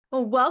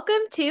Well,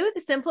 welcome to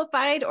the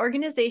Simplified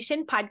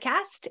Organization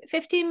Podcast,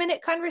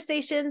 15-minute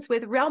conversations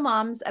with real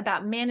moms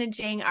about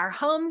managing our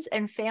homes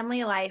and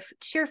family life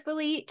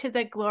cheerfully to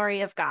the glory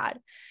of God.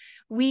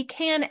 We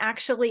can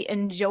actually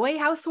enjoy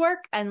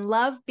housework and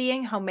love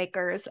being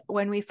homemakers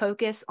when we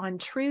focus on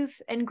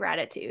truth and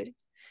gratitude.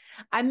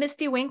 I'm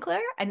Mystie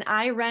Winkler, and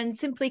I run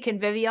Simply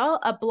Convivial,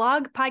 a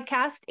blog,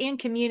 podcast, and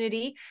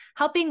community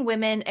helping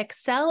women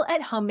excel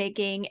at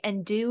homemaking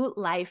and do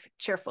life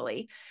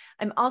cheerfully.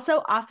 I'm also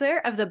author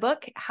of the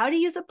book, How to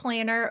Use a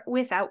Planner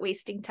Without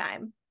Wasting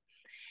Time.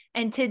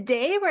 And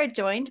today we're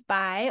joined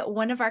by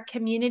one of our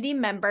community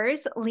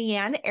members,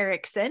 Leann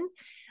Erickson.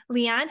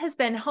 Leann has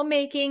been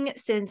homemaking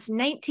since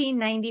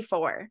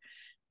 1994.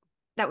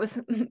 That was,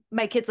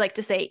 my kids like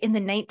to say, in the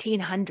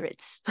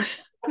 1900s.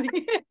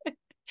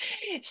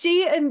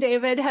 She and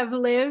David have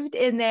lived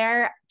in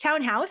their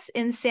townhouse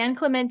in San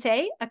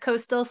Clemente, a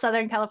coastal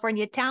Southern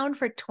California town,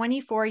 for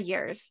 24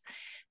 years.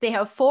 They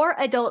have 4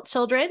 adult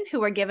children who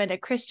were given a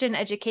Christian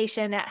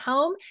education at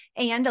home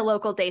and a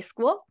local day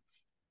school,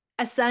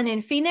 a son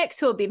in Phoenix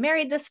who will be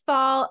married this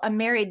fall, a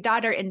married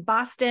daughter in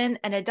Boston,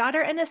 and a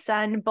daughter and a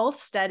son both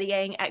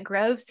studying at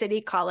Grove City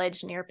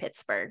College near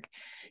Pittsburgh.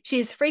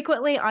 She's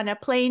frequently on a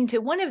plane to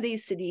one of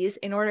these cities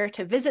in order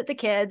to visit the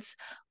kids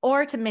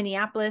or to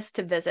Minneapolis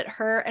to visit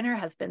her and her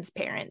husband's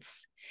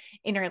parents.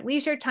 In her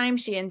leisure time,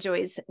 she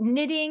enjoys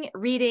knitting,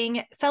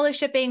 reading,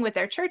 fellowshipping with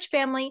their church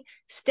family,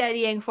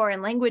 studying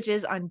foreign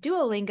languages on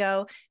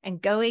Duolingo, and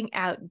going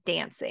out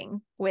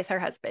dancing with her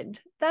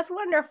husband. That's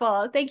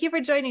wonderful. Thank you for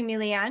joining me,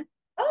 Leann.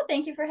 Oh,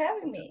 thank you for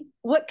having me.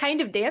 What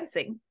kind of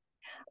dancing?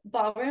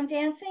 Ballroom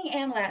dancing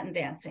and Latin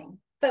dancing.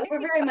 But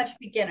we're very much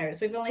beginners.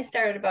 We've only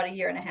started about a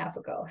year and a half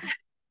ago.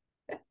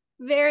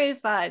 Very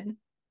fun.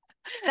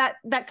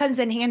 That comes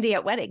in handy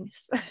at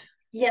weddings.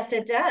 Yes,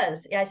 it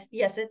does. Yes,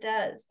 it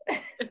does.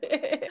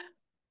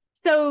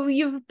 So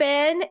you've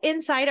been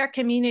inside our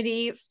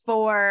community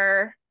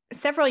for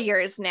several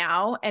years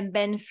now and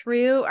been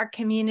through our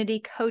community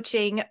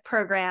coaching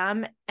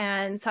program.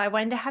 And so I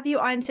wanted to have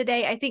you on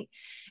today. I think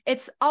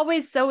it's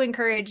always so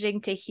encouraging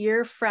to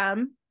hear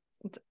from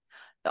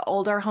the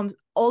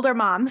older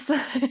moms.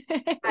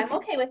 I'm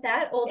okay with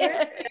that. Older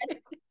is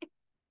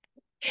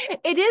good.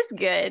 It is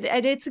good.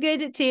 And it's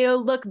good to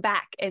look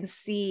back and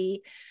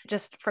see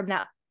just from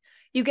that.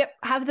 You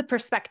have the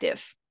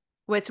perspective,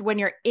 which when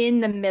you're in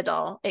the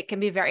middle, it can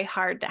be very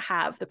hard to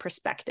have the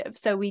perspective.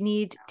 So we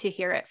need to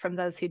hear it from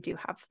those who do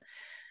have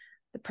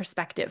the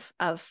perspective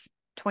of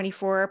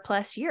 24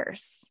 plus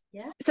years.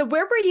 Yeah. So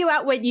where were you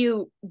at when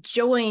you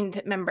joined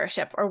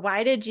membership, or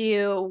why did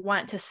you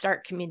want to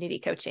start community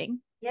coaching?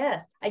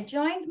 Yes, I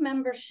joined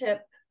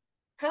membership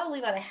probably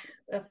about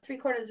a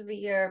 3/4 of a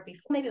year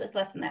before, maybe it was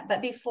less than that, but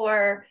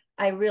before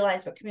I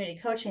realized what community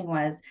coaching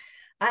was.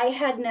 I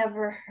had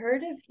never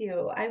heard of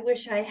you. I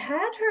wish I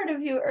had heard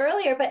of you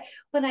earlier, but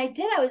when I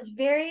did, I was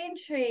very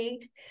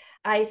intrigued.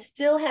 I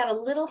still had a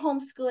little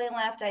homeschooling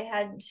left. I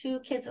had 2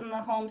 kids in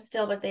the home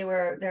still, but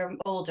they're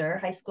older,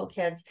 high school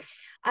kids.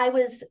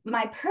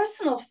 My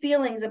personal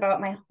feelings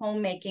about my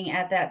homemaking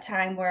at that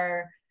time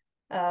were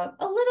a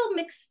little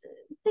mixed.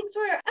 Things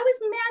were, I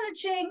was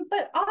managing,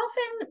 but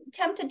often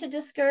tempted to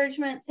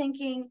discouragement,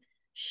 thinking,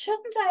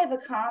 shouldn't I have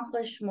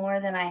accomplished more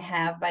than I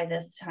have by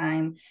this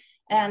time?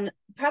 And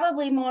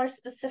probably more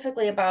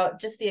specifically about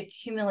just the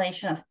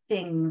accumulation of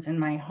things in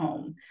my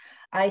home.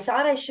 I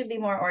thought I should be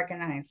more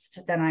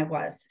organized than I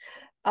was.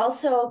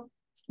 Also,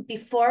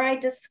 before I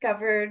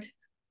discovered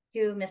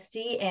you,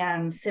 Mystie,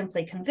 and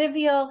Simply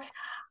Convivial,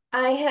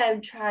 I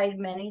had tried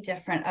many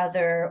different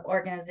other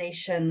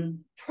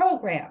organization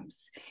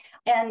programs,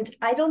 and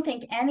I don't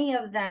think any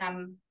of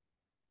them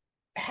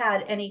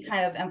had any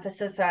kind of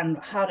emphasis on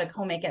how to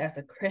co-make it as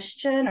a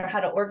Christian or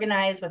how to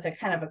organize with a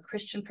kind of a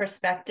Christian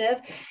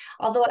perspective.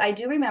 Although I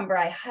do remember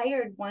I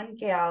hired one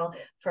gal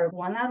for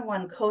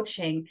one-on-one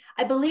coaching.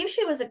 I believe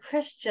she was a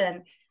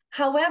Christian.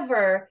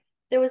 However,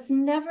 there was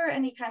never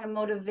any kind of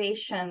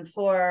motivation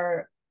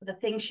for the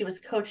things she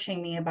was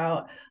coaching me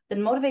about. The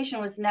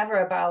motivation was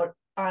never about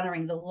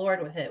honoring the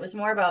Lord with it. It was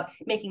more about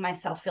making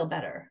myself feel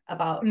better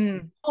about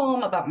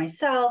home, about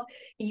myself.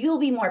 You'll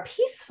be more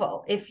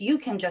peaceful if you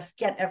can just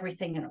get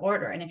everything in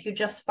order. And if you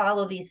just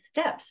follow these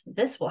steps,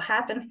 this will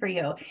happen for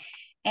you.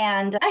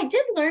 And I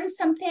did learn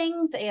some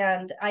things,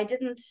 and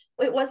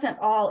it wasn't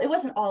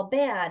all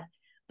bad,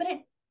 but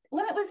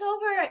when it was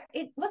over,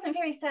 it wasn't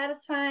very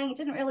satisfying. It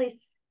didn't really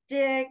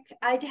stick.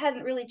 I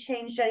hadn't really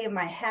changed any of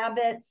my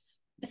habits.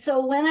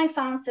 So when I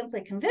found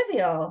Simply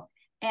Convivial,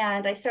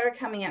 and I started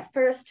coming at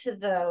first to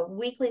the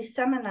weekly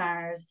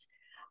seminars,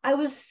 I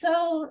was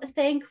so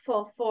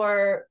thankful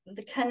for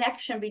the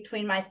connection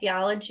between my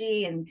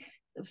theology and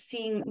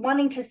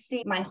wanting to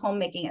see my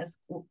homemaking as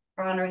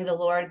honoring the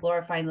Lord,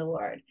 glorifying the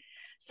Lord.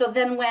 So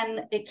then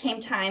when it came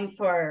time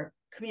for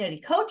community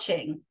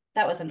coaching,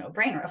 that was a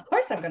no-brainer. Of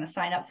course, I'm going to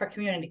sign up for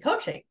community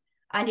coaching.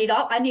 I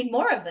need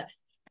more of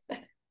this.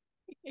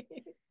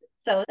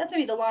 So that's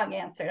maybe the long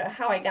answer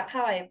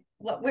to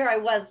where I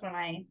was when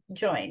I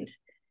joined.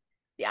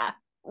 Yeah.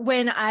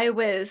 When I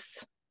was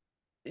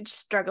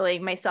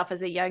struggling myself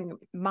as a young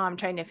mom,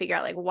 trying to figure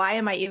out, like, why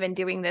am I even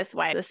doing this?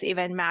 Why does this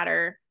even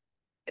matter?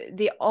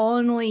 The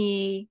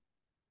only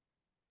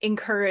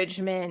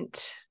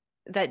encouragement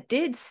that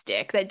did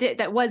stick,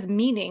 that was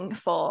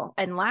meaningful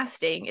and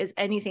lasting, is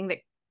anything that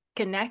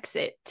connects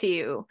it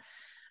to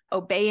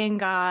obeying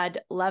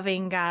God,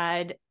 loving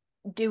God,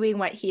 doing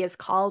what he has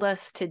called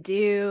us to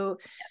do.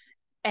 Yes.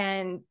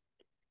 And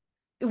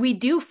we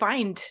do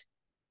find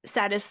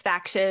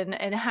satisfaction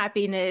and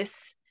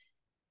happiness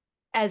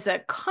as a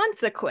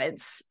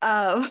consequence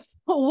of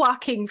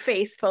walking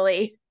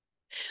faithfully.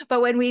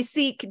 But when we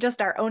seek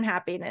just our own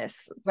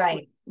happiness,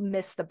 right, we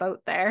miss the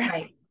boat there.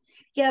 Right.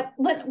 Yeah.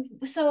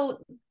 So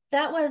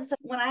that was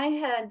when I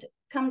had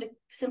come to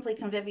Simply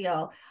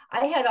Convivial.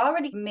 I had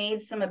already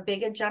made some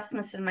big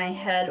adjustments in my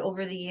head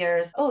over the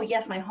years. Oh,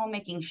 yes, my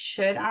homemaking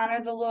should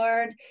honor the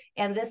Lord,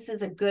 and this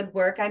is a good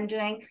work I'm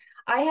doing.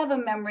 I have a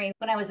memory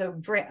when I was a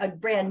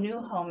brand new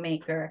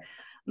homemaker.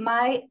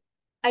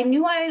 I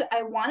knew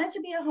I wanted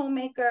to be a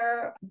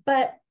homemaker,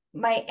 but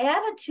my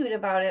attitude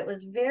about it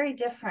was very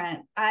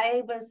different.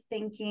 I was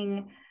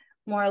thinking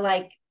more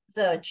like,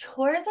 the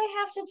chores I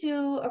have to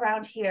do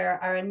around here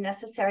are a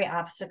necessary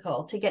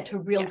obstacle to get to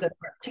real good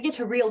work, to get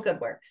to real good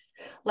works,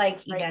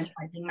 like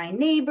evangelizing my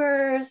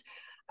neighbors,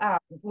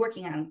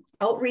 working on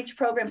outreach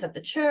programs at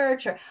the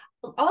church, or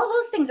all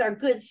those things are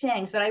good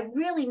things. But I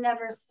really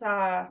never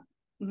saw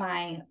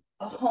my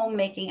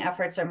homemaking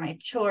efforts or my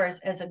chores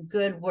as a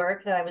good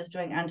work that I was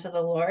doing unto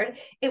the Lord.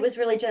 It was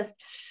really just,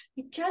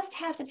 you just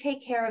have to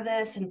take care of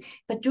this,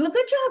 but do a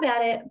good job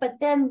at it. But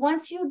then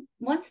once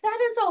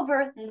that is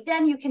over,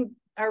 then you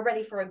are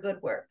ready for a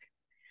good work.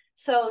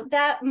 So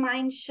that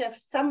mind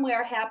shift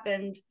somewhere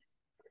happened.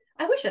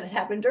 I wish it had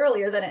happened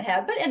earlier than it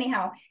had, but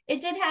anyhow,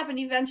 it did happen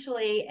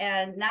eventually.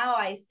 And now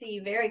I see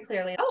very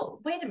clearly, oh,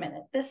 wait a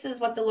minute, this is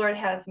what the Lord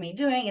has me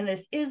doing, and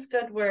this is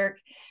good work.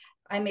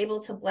 I'm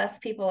able to bless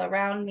people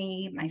around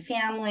me, my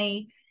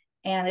family,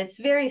 and it's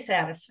very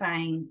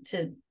satisfying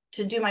to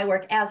do my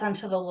work as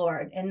unto the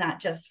Lord and not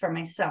just for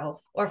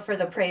myself or for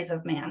the praise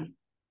of man.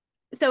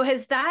 So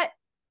has that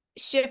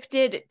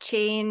shifted,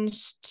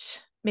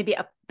 changed, maybe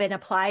been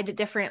applied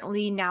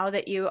differently now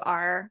that you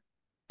are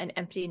an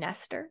empty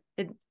nester?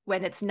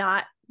 When it's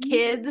not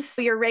kids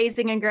you're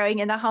raising and growing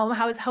in the home,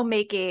 how is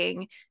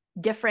homemaking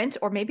different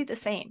or maybe the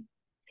same?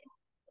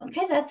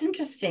 Okay, that's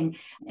interesting.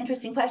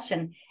 Interesting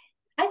question.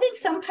 I think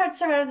some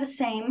parts are the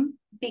same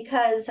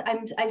because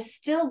I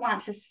still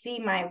want to see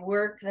my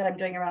work that I'm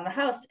doing around the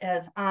house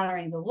as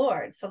honoring the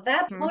Lord. So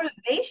that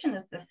motivation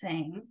is the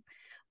same,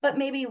 but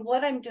maybe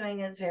what I'm doing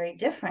is very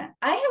different.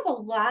 I have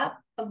a lot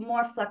of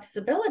more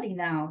flexibility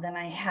now than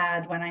I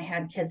had when I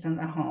had kids in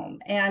the home.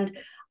 And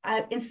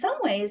in some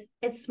ways,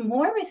 it's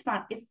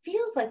it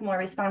feels like more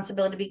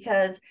responsibility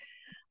because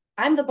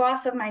I'm the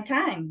boss of my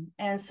time.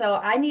 And so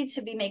I need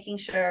to be making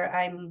sure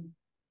I'm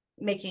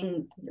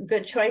making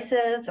good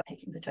choices,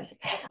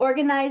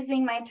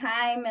 organizing my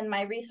time and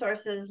my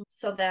resources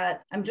so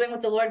that I'm doing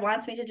what the Lord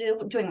wants me to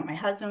do, doing what my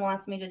husband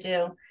wants me to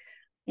do.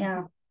 Yeah.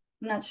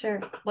 I'm not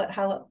sure I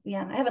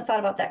haven't thought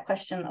about that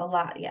question a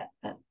lot yet.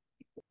 But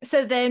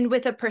so then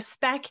with a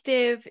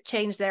perspective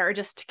change there, or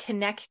just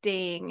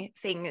connecting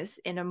things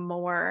in a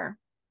more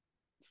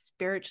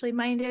spiritually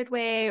minded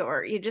way,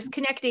 or you're just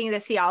connecting the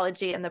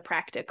theology and the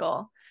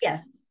practical.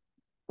 Yes.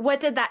 What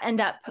did that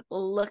end up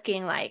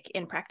looking like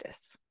in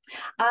practice?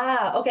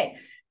 Okay.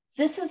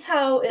 This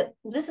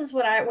is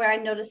where I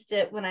noticed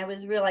it when I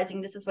was realizing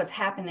this is what's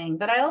happening,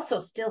 but I also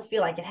still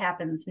feel like it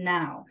happens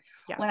now.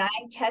 Yeah. When I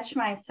catch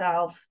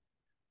myself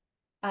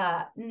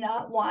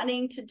not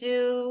wanting to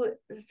do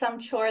some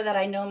chore that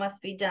I know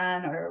must be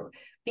done, or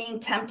being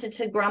tempted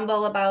to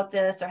grumble about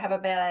this or have a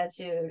bad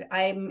attitude,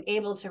 I'm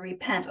able to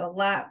repent a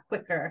lot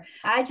quicker.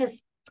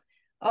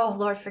 Oh,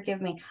 Lord,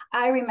 forgive me.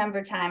 I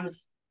remember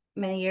times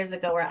many years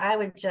ago where I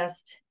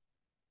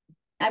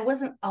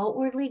wasn't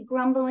outwardly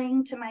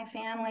grumbling to my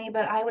family,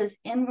 but I was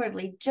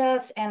inwardly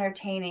just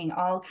entertaining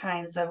all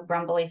kinds of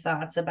grumbly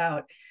thoughts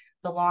about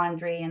the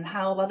laundry and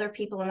how other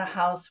people in the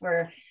house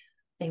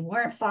they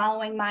weren't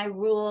following my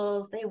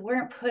rules. They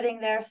weren't putting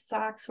their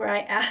socks where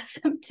I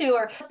asked them to,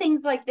 or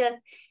things like this.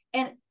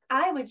 And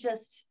I would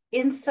just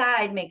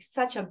inside make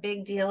such a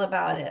big deal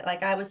about it.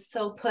 Like I was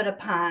so put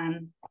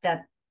upon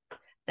that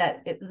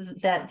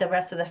the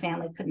rest of the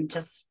family couldn't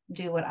just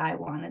do what I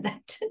wanted them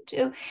to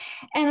do.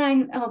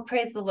 And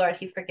praise the Lord,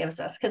 he forgives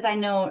us. Because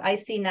I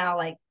see now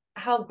like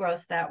how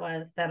gross that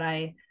was that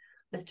I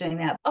was doing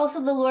that.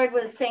 Also, the Lord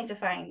was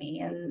sanctifying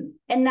me.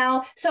 And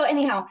now, so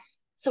anyhow,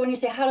 so when you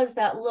say, how does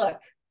that look?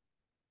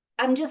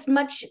 I'm just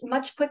much,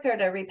 much quicker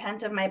to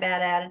repent of my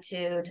bad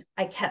attitude.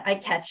 I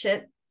catch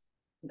it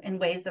in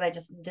ways that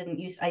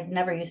I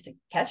never used to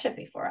catch it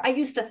before. I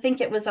used to think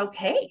it was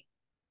okay.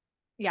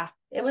 Yeah.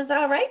 It was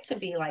all right to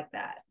be like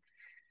that.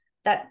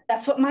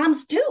 That's what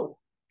moms do.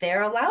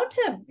 They're allowed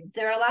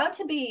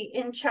to be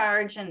in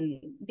charge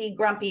and be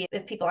grumpy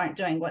if people aren't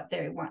doing what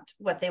they want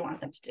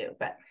them to do.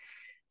 But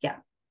yeah.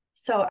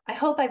 So I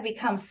hope I've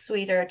become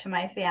sweeter to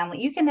my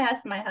family. You can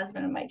ask my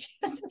husband and my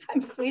kids if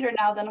I'm sweeter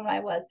now than when I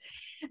was.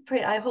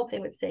 I hope they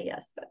would say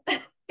yes,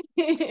 but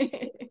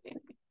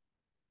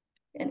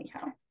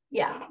anyhow,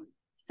 yeah.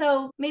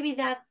 So maybe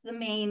that's the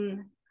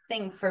main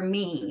thing for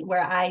me,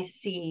 where I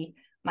see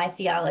my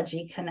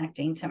theology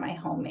connecting to my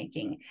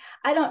homemaking.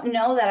 I don't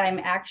know that I'm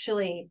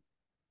actually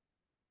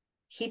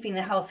keeping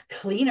the house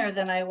cleaner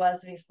than I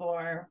was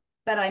before,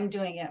 but I'm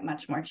doing it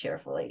much more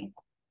cheerfully.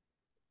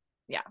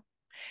 Yeah.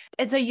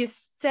 And so you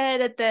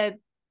said at the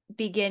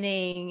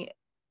beginning,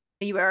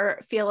 you were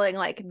feeling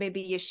like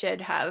maybe you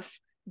should have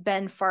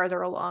been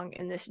farther along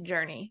in this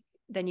journey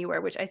than you were,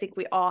 which I think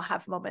we all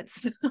have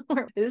moments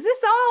where, is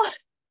this all?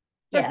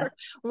 Yes.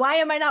 Why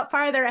am I not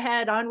farther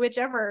ahead on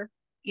whichever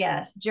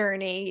Yes.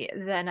 journey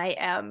than I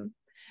am?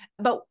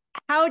 But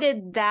how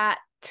did that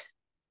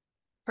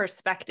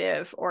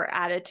perspective or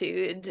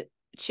attitude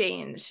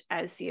change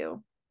as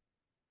you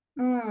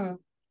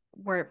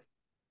were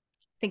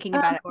thinking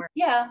about it?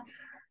 Yeah,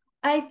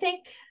 I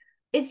think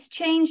it's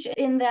changed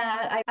in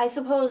that I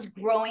suppose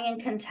growing in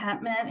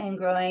contentment and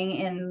growing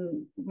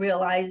in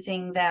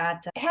realizing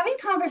that having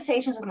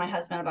conversations with my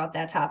husband about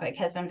that topic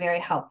has been very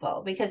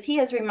helpful, because he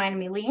has reminded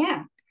me,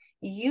 Leann,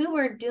 you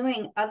were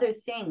doing other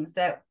things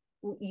that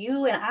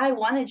you and I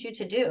wanted you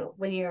to do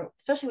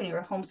especially when you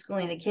were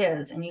homeschooling the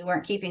kids and you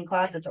weren't keeping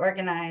closets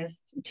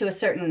organized to a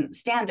certain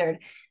standard.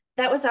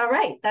 That was all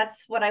right.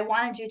 That's what I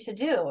wanted you to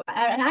do.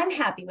 And I'm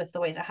happy with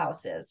the way the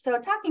house is. So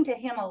talking to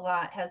him a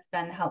lot has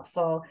been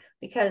helpful,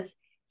 because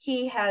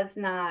he has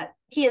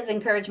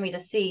encouraged me to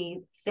see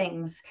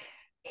things.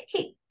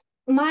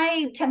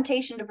 My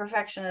temptation to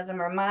perfectionism,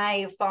 or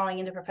my falling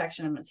into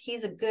perfectionism,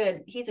 he's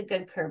a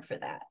good curb for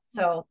that.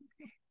 So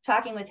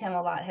talking with him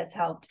a lot has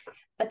helped.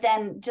 But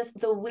then just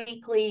the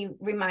weekly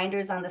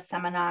reminders on the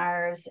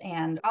seminars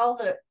and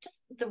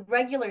just the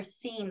regular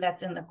theme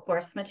that's in the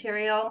course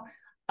material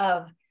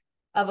of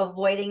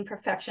avoiding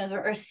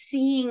perfectionism, or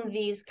seeing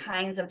these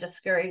kinds of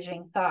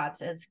discouraging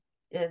thoughts as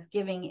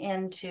giving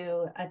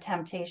into a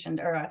temptation,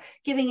 or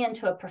giving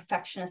into a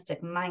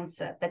perfectionistic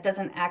mindset that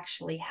doesn't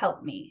actually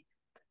help me.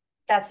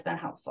 That's been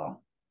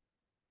helpful.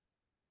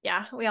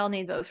 Yeah, we all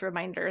need those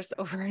reminders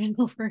over and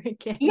over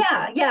again.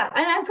 Yeah.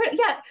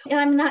 And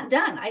I'm not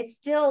done.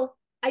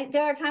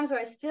 There are times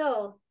where I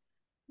still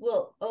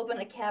will open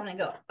a cabinet and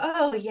go,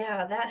 oh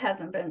yeah, that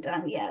hasn't been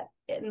done yet.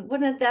 And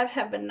wouldn't that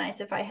have been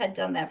nice if I had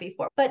done that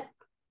before? But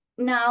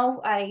now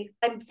I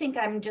think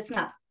I'm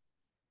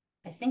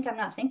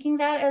not thinking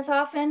that as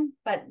often,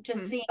 but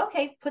just seeing,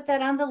 okay, put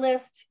that on the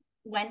list.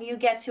 When you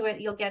get to it,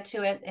 you'll get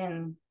to it.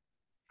 And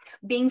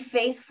being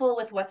faithful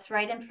with what's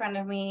right in front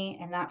of me,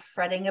 and not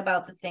fretting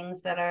about the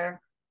things that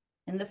are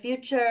in the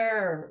future,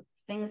 or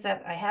things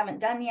that I haven't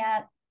done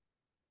yet.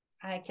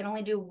 I can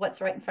only do what's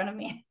right in front of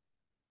me.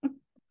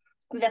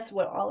 That's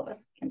what all of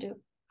us can do.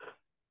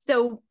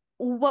 So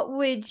what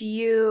would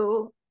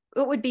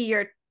be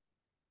your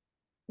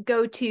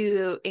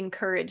go-to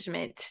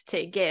encouragement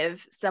to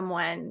give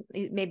someone,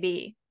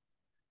 maybe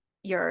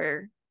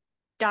your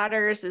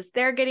daughters as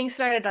they're getting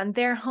started on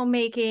their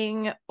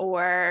homemaking,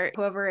 or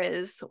whoever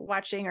is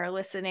watching or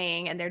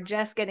listening and they're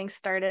just getting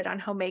started on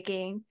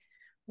homemaking?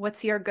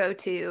 What's your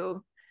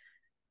go-to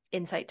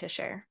insight to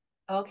share?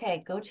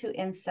 Okay, go-to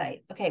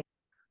insight. Okay.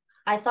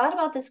 I thought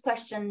about this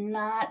question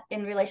not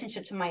in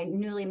relationship to my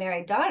newly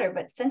married daughter,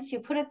 but since you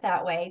put it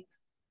that way,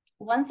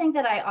 one thing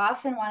that I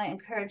often want to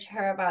encourage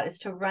her about is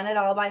to run it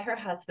all by her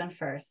husband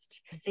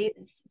first. See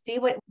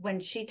when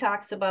she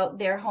talks about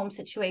their home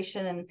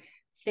situation and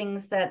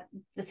things that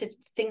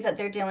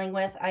they're dealing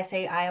with,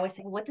 I always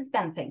say, what does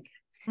Ben think?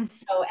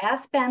 So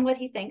ask Ben what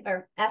he thinks,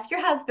 or ask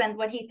your husband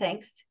what he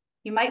thinks.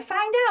 You might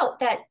find out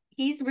that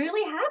he's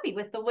really happy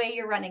with the way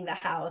you're running the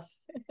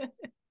house.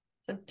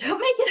 So don't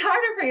make it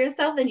harder for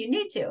yourself than you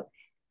need to.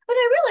 But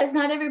I realize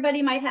not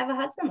everybody might have a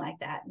husband like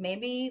that.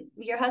 Maybe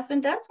your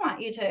husband does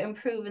want you to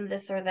improve in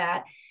this or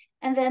that.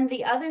 And then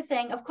the other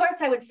thing, of course,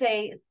 I would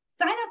say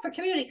sign up for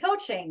community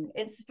coaching.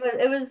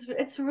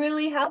 It's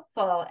really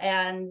helpful.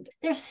 And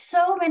there's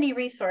so many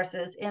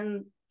resources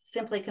in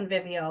Simply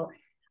Convivial.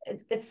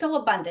 It's so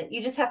abundant.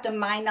 You just have to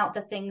mine out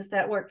the things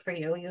that work for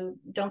you. You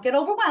don't get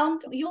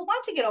overwhelmed. You'll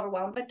want to get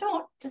overwhelmed, but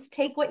don't. Just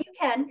take what you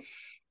can.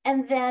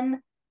 And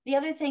then the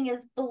other thing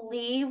is,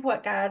 believe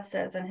what God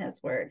says in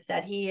his word,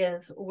 that he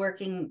is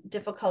working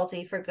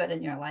difficulty for good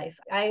in your life.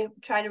 I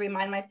try to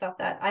remind myself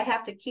that. I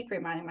have to keep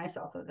reminding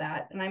myself of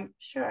that. And I'm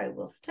sure I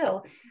will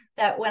still,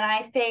 that when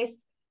I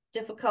face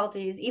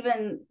difficulties,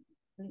 even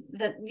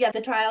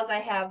the trials I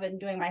have in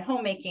doing my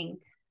homemaking,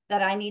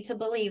 that I need to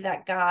believe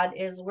that God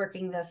is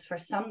working this for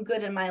some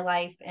good in my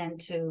life, and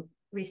to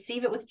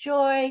receive it with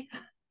joy,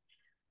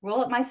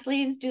 roll up my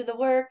sleeves, do the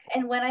work.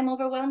 And when I'm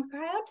overwhelmed,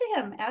 cry out to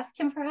him, ask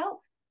him for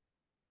help.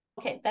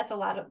 Okay, that's a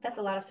lot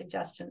of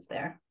suggestions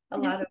there.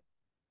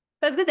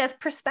 That's good. That's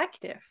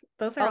perspective.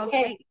 Those are all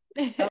great.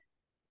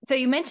 So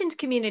you mentioned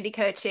community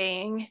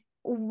coaching.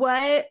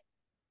 What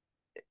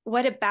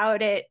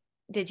about it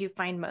did you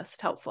find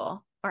most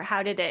helpful, or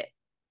how did it?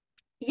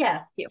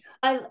 Yes,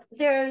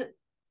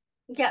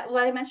 yeah,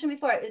 what I mentioned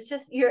before is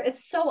just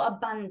it's so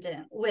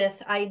abundant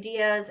with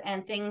ideas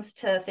and things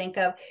to think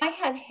of.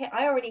 I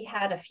already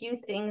had a few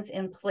things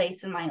in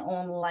place in my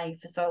own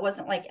life, so it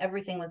wasn't like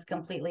everything was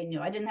completely new.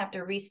 I didn't have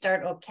to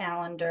restart a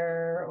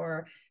calendar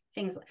or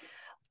things,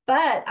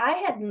 but I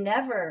had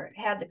never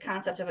had the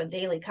concept of a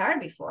daily card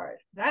before.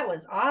 That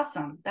was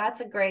awesome.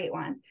 That's a great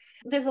one.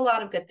 There's a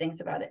lot of good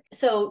things about it.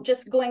 So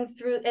just going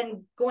through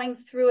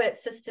it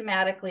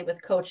systematically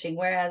with coaching,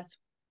 whereas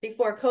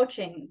before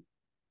coaching,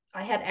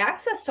 I had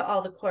access to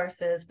all the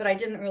courses, but I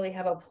didn't really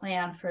have a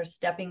plan for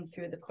stepping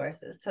through the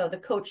courses. So the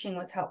coaching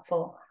was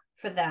helpful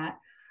for that.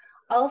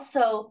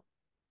 Also,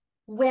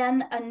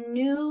 when a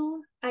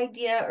new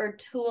idea or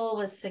tool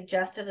was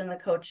suggested in the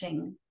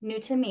coaching, new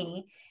to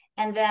me,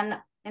 and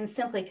then in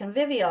Simply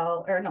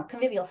Convivial, or no,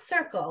 Convivial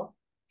Circle,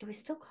 do you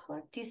still call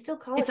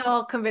it? It's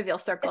all Convivial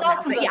Circle It's all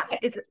now, Convivial.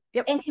 but yeah,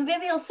 yep. In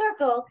Convivial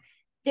Circle,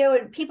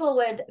 people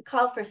would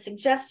call for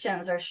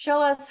suggestions or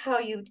show us how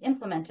you've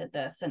implemented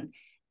this. And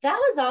that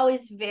was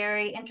always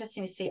very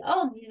interesting to see.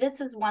 Oh,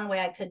 this is one way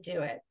I could do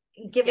it.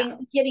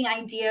 Getting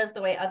ideas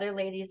the way other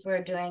ladies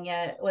were doing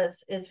it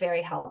is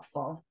very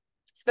helpful,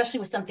 especially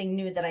with something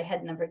new that I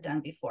had never done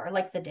before,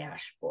 like the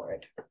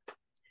dashboard.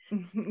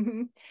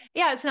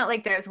 Yeah, it's not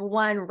like there's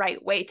one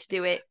right way to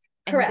do it.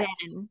 Correct.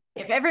 And then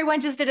if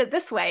everyone just did it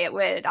this way, it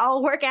would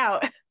all work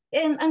out.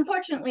 And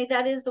unfortunately,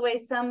 that is the way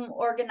some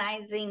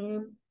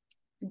organizing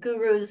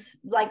gurus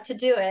like to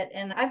do it.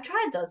 And I've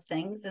tried those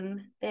things,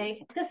 and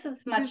this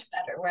is much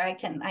better, where I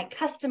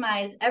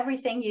customize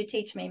everything you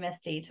teach me,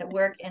 Mystie, to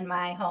work in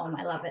my home.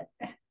 I love it.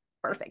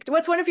 Perfect.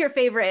 What's one of your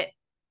favorite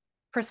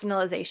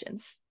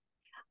personalizations?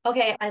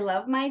 Okay, I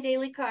love my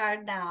daily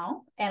card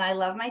now, and I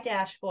love my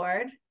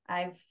dashboard.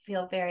 I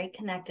feel very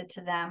connected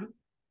to them.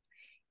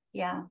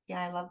 Yeah,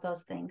 I love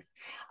those things.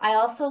 I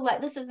also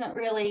this isn't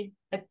really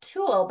a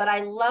tool, but I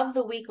love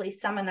the weekly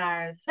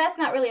seminars. That's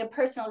not really a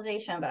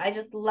personalization, but I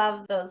just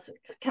love those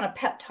kind of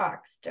pep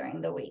talks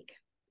during the week.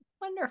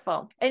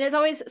 Wonderful. And it's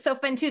always so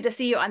fun too to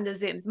see you on the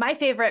Zooms. My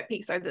favorite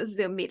piece are the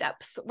Zoom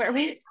meetups where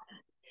we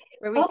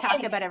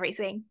talk about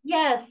everything.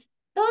 Yes.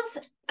 Those,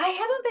 I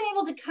haven't been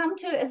able to come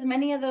to as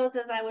many of those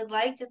as I would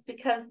like, just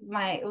because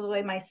the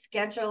way my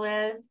schedule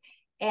is.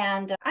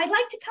 And I'd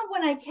like to come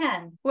when I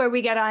can. Where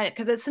we get on it,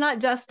 because it's not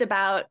just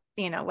about,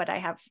 what I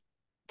have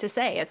to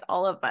say. It's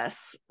all of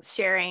us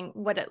sharing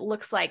what it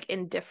looks like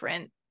in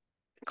different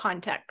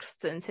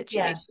contexts and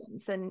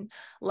situations and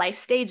life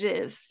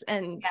stages,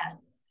 and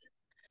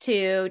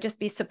to just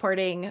be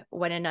supporting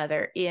one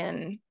another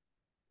in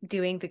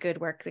doing the good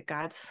work that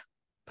God's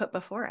put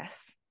before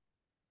us.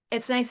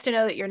 It's nice to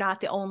know that you're not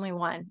the only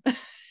one.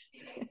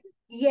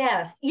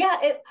 Yes. Yeah.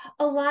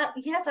 A lot.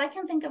 Yes. I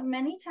can think of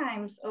many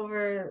times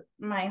over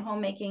my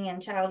homemaking and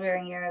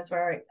childbearing years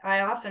where I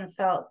often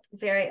felt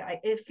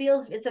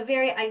it's a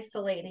very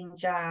isolating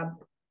job,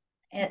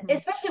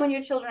 especially when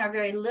your children are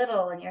very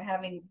little and you're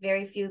having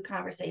very few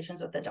conversations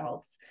with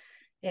adults.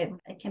 It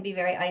can be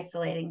very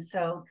isolating.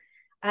 So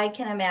I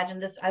can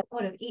imagine this. I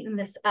would have eaten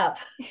this up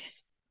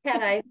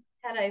had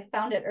I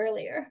found it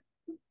earlier.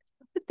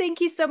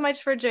 Thank you so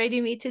much for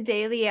joining me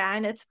today,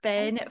 Leann. It's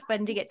been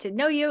fun to get to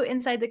know you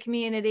inside the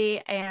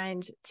community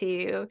and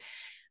to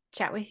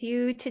chat with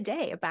you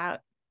today about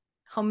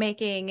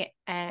homemaking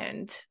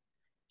and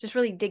just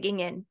really digging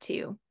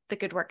into the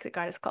good work that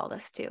God has called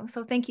us to.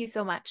 So thank you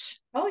so much.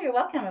 Oh, you're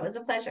welcome. It was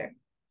a pleasure.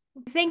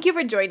 Thank you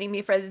for joining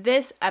me for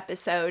this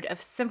episode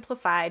of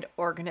Simplified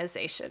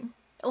Organization.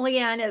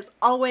 Leann is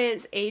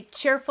always a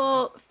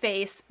cheerful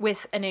face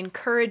with an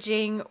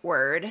encouraging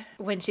word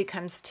when she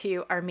comes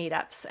to our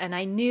meetups, and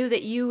I knew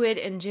that you would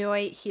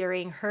enjoy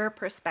hearing her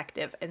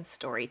perspective and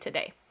story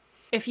today.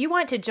 If you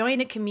want to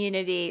join a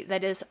community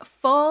that is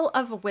full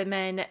of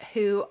women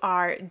who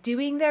are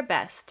doing their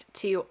best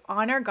to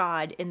honor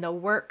God in the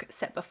work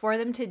set before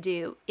them to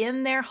do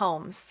in their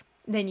homes,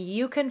 then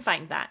you can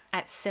find that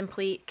at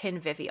Simply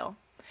Convivial.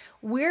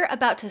 We're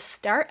about to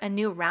start a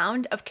new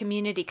round of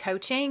community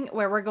coaching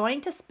where we're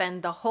going to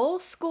spend the whole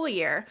school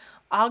year,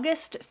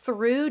 August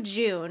through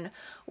June,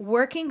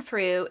 working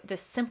through the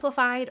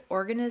Simplified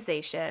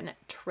Organization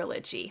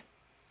Trilogy,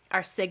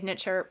 our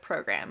signature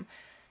program.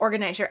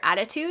 Organize your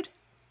attitude,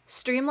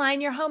 streamline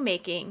your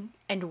homemaking,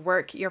 and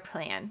work your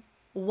plan.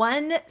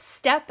 One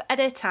step at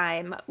a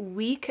time,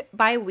 week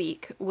by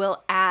week,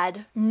 we'll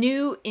add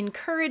new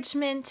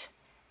encouragement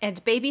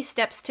and baby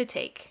steps to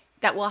take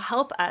that will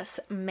help us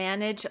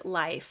manage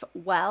life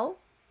well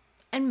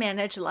and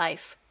manage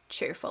life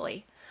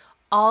cheerfully,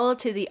 all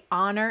to the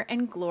honor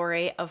and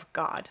glory of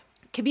God.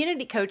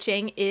 Community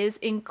coaching is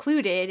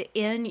included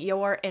in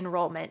your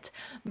enrollment,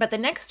 but the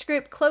next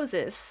group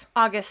closes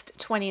August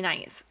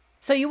 29th.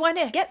 So you want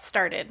to get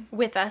started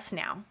with us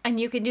now, and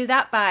you can do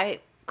that by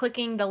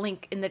clicking the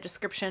link in the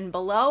description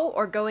below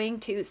or going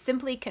to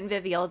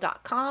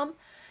simplyconvivial.com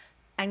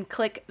and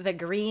click the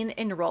green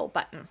enroll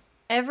button.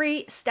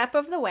 Every step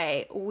of the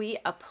way, we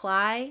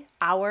apply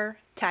our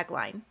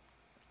tagline: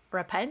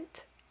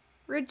 repent,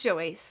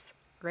 rejoice,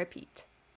 repeat.